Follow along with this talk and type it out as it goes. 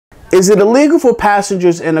Is it illegal for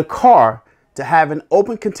passengers in a car to have an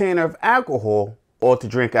open container of alcohol or to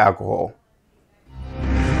drink alcohol?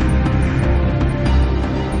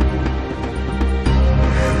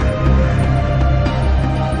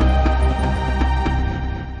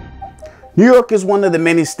 New York is one of the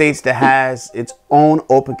many states that has its own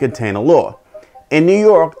open container law. In New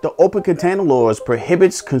York, the open container laws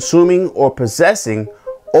prohibits consuming or possessing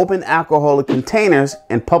open alcoholic containers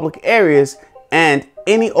in public areas and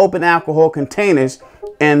any open alcohol containers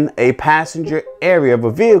in a passenger area of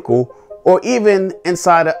a vehicle or even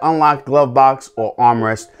inside an unlocked glove box or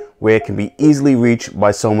armrest where it can be easily reached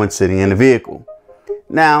by someone sitting in the vehicle.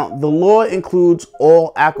 Now, the law includes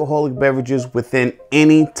all alcoholic beverages within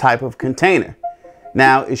any type of container.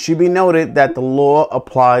 Now, it should be noted that the law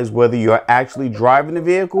applies whether you're actually driving the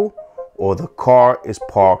vehicle or the car is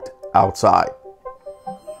parked outside.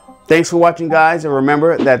 Thanks for watching, guys, and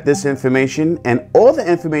remember that this information and all the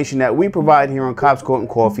information that we provide here on Cops Court and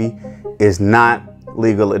Coffee is not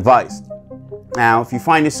legal advice. Now, if you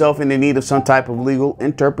find yourself in the need of some type of legal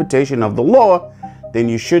interpretation of the law, then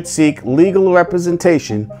you should seek legal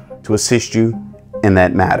representation to assist you in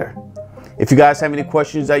that matter. If you guys have any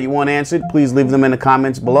questions that you want answered, please leave them in the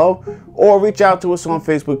comments below or reach out to us on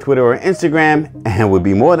Facebook, Twitter, or Instagram, and we'll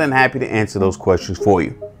be more than happy to answer those questions for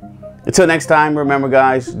you. Until next time, remember,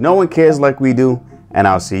 guys, no one cares like we do, and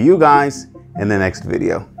I'll see you guys in the next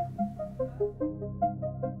video.